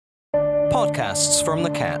Podcasts from The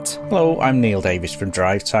Cat. Hello, I'm Neil Davis from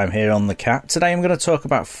Drive Time here on The Cat. Today I'm going to talk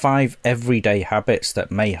about 5 everyday habits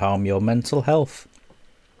that may harm your mental health.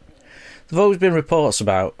 There have always been reports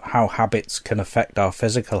about how habits can affect our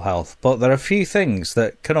physical health, but there are a few things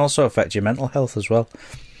that can also affect your mental health as well.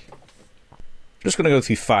 I'm just going to go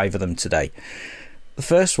through 5 of them today. The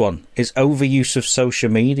first one is overuse of social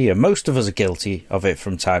media. Most of us are guilty of it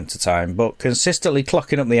from time to time, but consistently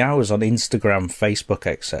clocking up the hours on Instagram, Facebook,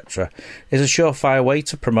 etc. is a surefire way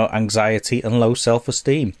to promote anxiety and low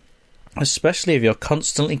self-esteem, especially if you're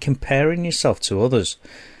constantly comparing yourself to others.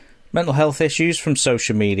 Mental health issues from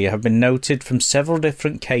social media have been noted from several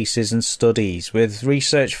different cases and studies, with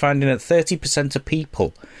research finding that 30% of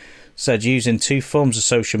people said using 2 forms of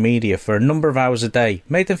social media for a number of hours a day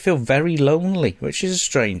made them feel very lonely, which is a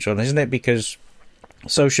strange one, isn't it? Because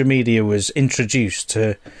social media was introduced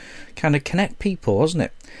to kind of connect people, wasn't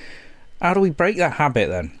it? How do we break that habit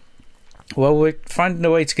then? Well, finding a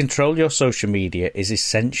way to control your social media is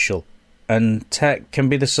essential, and tech can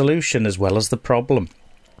be the solution as well as the problem.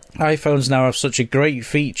 iPhones now have such a great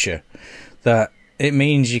feature that it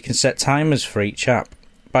means you can set timers for each app.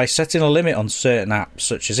 By setting a limit on certain apps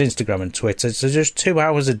such as Instagram and Twitter to just 2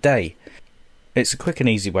 hours a day, it's a quick and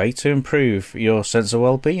easy way to improve your sense of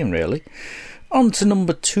well-being, really. On to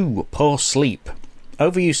number 2, poor sleep.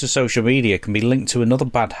 Overuse of social media can be linked to another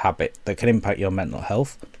bad habit that can impact your mental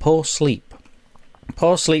health: poor sleep.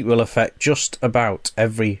 Poor sleep will affect just about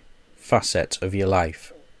every facet of your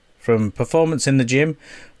life, from performance in the gym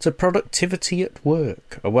to productivity at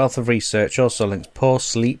work. A wealth of research also links poor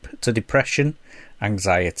sleep to depression,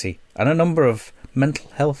 anxiety, and a number of mental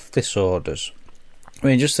health disorders. I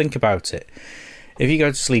mean, just think about it. If you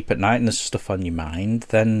go to sleep at night and there's stuff on your mind,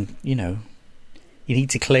 then, you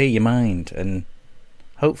need to clear your mind and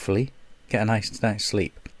hopefully get a nice night's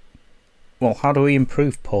sleep. Well, how do we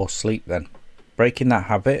improve poor sleep then? Breaking that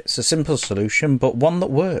habit, it's a simple solution, but one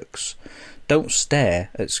that works. Don't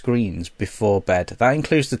stare at screens before bed. That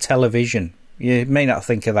includes the television. You may not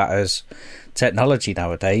think of that as technology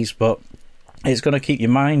nowadays, but it's going to keep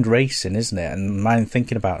your mind racing, isn't it? And mind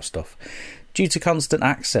thinking about stuff. Due to constant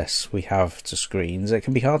access we have to screens, it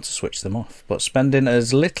can be hard to switch them off. But spending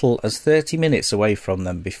as little as 30 minutes away from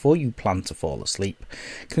them before you plan to fall asleep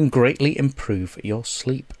can greatly improve your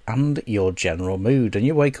sleep and your general mood. And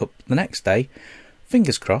you wake up the next day,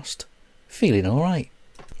 fingers crossed, feeling alright.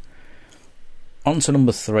 On to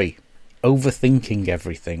number 3, overthinking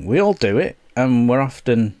everything. We all do it, and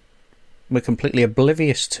we're completely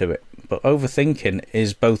oblivious to it. But overthinking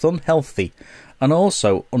is both unhealthy and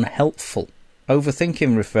also unhelpful.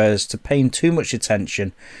 Overthinking refers to paying too much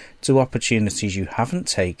attention to opportunities you haven't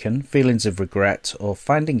taken, feelings of regret, or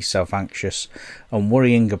finding yourself anxious and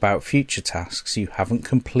worrying about future tasks you haven't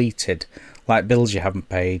completed, like bills you haven't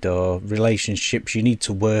paid or relationships you need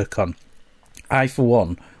to work on. I, for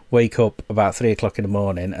one, wake up about 3 o'clock in the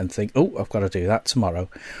morning and think, I've got to do that tomorrow.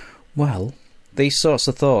 Well, these sorts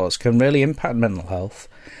of thoughts can really impact mental health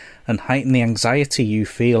and heighten the anxiety you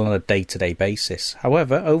feel on a day-to-day basis.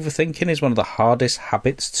 However, overthinking is one of the hardest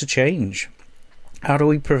habits to change. How do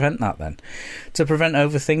we prevent that then? To prevent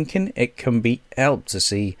overthinking, it can be helped to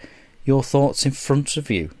see your thoughts in front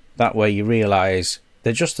of you. That way you realise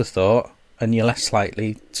they're just a thought and you're less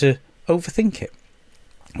likely to overthink it.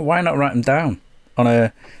 Why not write them down on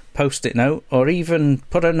a post-it note or even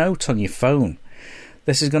put a note on your phone?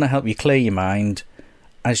 This is going to help you clear your mind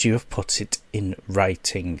as you have put it in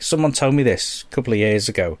writing. Someone told me this a couple of years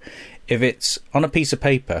ago. If it's on a piece of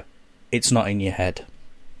paper, it's not in your head,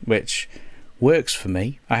 which works for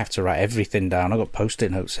me. I have to write everything down. I've got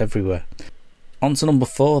post-it notes everywhere. On to number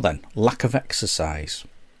 4 then, lack of exercise.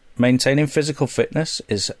 Maintaining physical fitness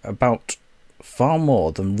is about far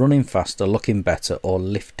more than running faster, looking better, or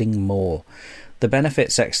lifting more. The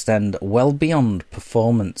benefits extend well beyond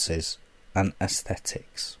performances and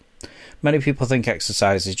aesthetics. Many people think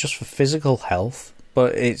exercise is just for physical health,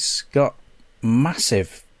 but it's got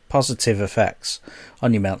massive positive effects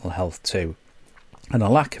on your mental health too. And a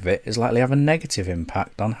lack of it is likely to have a negative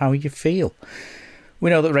impact on how you feel.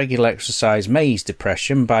 We know that regular exercise may ease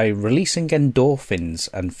depression by releasing endorphins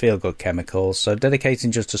and feel-good chemicals, so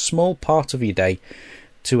dedicating just a small part of your day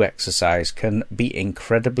to exercise can be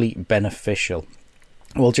incredibly beneficial.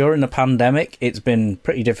 Well, during the pandemic, it's been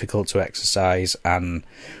pretty difficult to exercise, and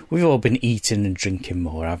we've all been eating and drinking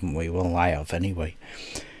more, haven't we? Well, I have anyway.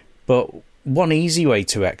 But one easy way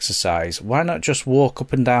to exercise, why not just walk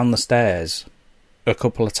up and down the stairs a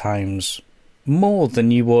couple of times more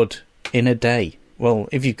than you would in a day? Well,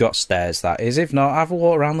 if you've got stairs, that is. If not, have a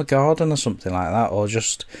walk around the garden or something like that, or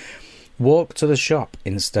just walk to the shop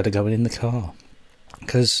instead of going in the car.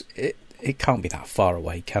 Because it can't be that far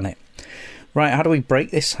away, can it? Right, how do we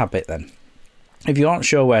break this habit then? If you aren't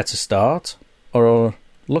sure where to start, or are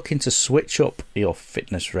looking to switch up your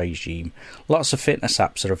fitness regime, lots of fitness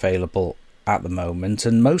apps are available at the moment,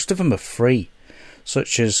 and most of them are free,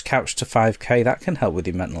 such as Couch to 5K. That can help with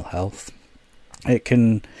your mental health.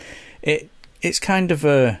 It's kind of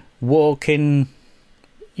a walk-in.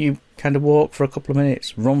 You kind of walk for a couple of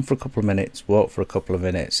minutes, run for a couple of minutes, walk for a couple of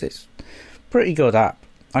minutes. It's a pretty good app.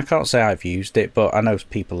 I can't say I've used it, but I know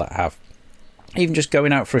people that have. Even just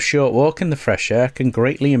going out for a short walk in the fresh air can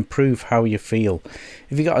greatly improve how you feel.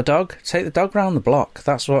 If you got a dog, take the dog round the block.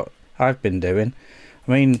 That's what I've been doing.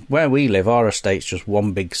 I mean, where we live, our estate's just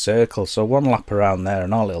one big circle, so one lap around there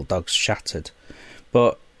and our little dog's shattered.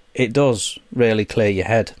 But it does really clear your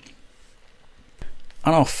head.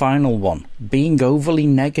 And our final one, being overly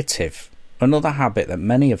negative. Another habit that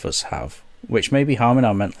many of us have, which may be harming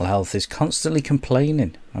our mental health, is constantly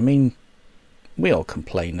complaining. I mean, we all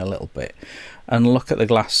complain a little bit. And look at the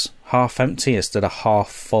glass half empty instead of half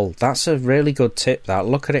full. That's a really good tip, that.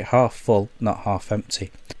 Look at it half full, not half empty.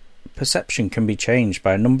 Perception can be changed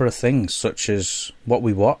by a number of things, such as what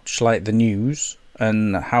we watch, like the news,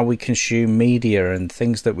 and how we consume media and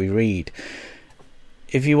things that we read.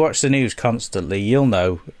 If you watch the news constantly, you'll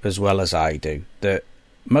know, as well as I do, that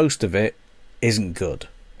most of it isn't good,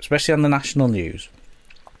 especially on the national news.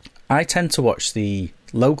 I tend to watch the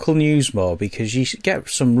local news more because you get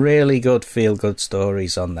some really good feel-good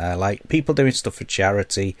stories on there, like people doing stuff for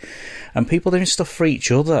charity and people doing stuff for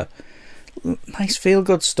each other. Nice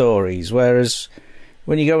feel-good stories, whereas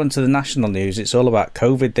when you go into the national news, it's all about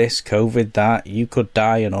COVID this, COVID that, you could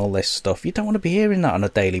die and all this stuff. You don't want to be hearing that on a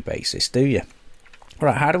daily basis, do you?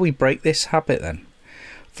 Right, how do we break this habit then?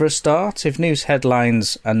 For a start, if news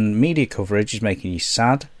headlines and media coverage is making you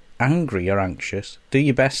sad, angry or anxious, do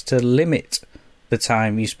your best to limit the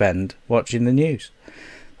time you spend watching the news.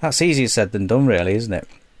 That's easier said than done, really, isn't it?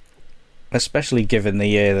 Especially given the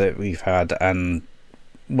year that we've had and,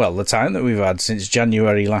 well, the time that we've had since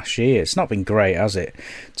January last year. It's not been great, has it?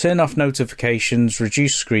 Turn off notifications,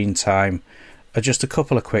 reduce screen time, are just a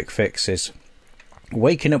couple of quick fixes.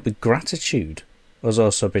 Waking up with gratitude has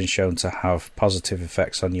also been shown to have positive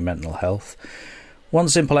effects on your mental health. One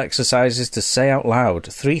simple exercise is to say out loud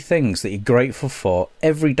 3 things that you're grateful for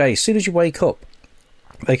every day as soon as you wake up.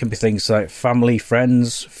 They can be things like family,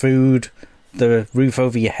 friends, food, the roof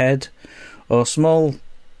over your head, or small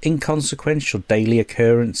inconsequential daily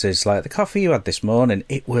occurrences like the coffee you had this morning.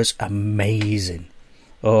 It was amazing.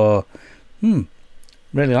 Or, really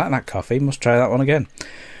like that coffee, must try that one again.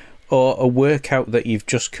 Or a workout that you've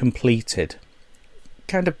just completed.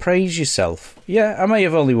 Kind of praise yourself. Yeah, I may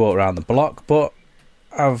have only walked around the block, but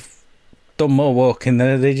I've done more walking than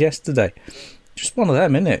I did yesterday. Just one of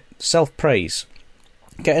them, innit? Self-praise.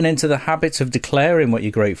 Getting into the habit of declaring what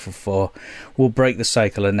you're grateful for will break the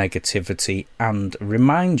cycle of negativity and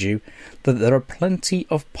remind you that there are plenty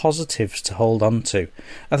of positives to hold on to.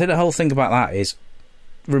 I think the whole thing about that is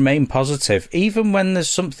remain positive. Even when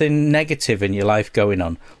there's something negative in your life going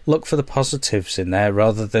on, look for the positives in there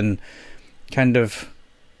rather than kind of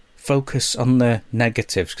focus on the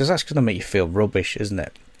negatives, because that's going to make you feel rubbish, isn't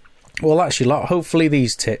it? Well, that's your lot. Hopefully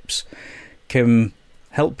these tips can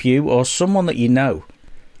help you or someone that you know.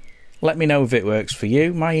 Let me know if it works for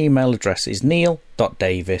you. My email address is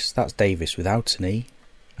neil.davis, that's Davis without an E,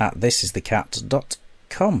 at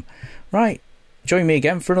thisisthecat.com. Right, join me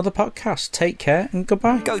again for another podcast. Take care and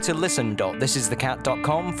goodbye. Go to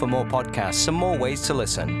listen.thisisthecat.com for more podcasts and more ways to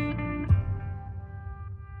listen.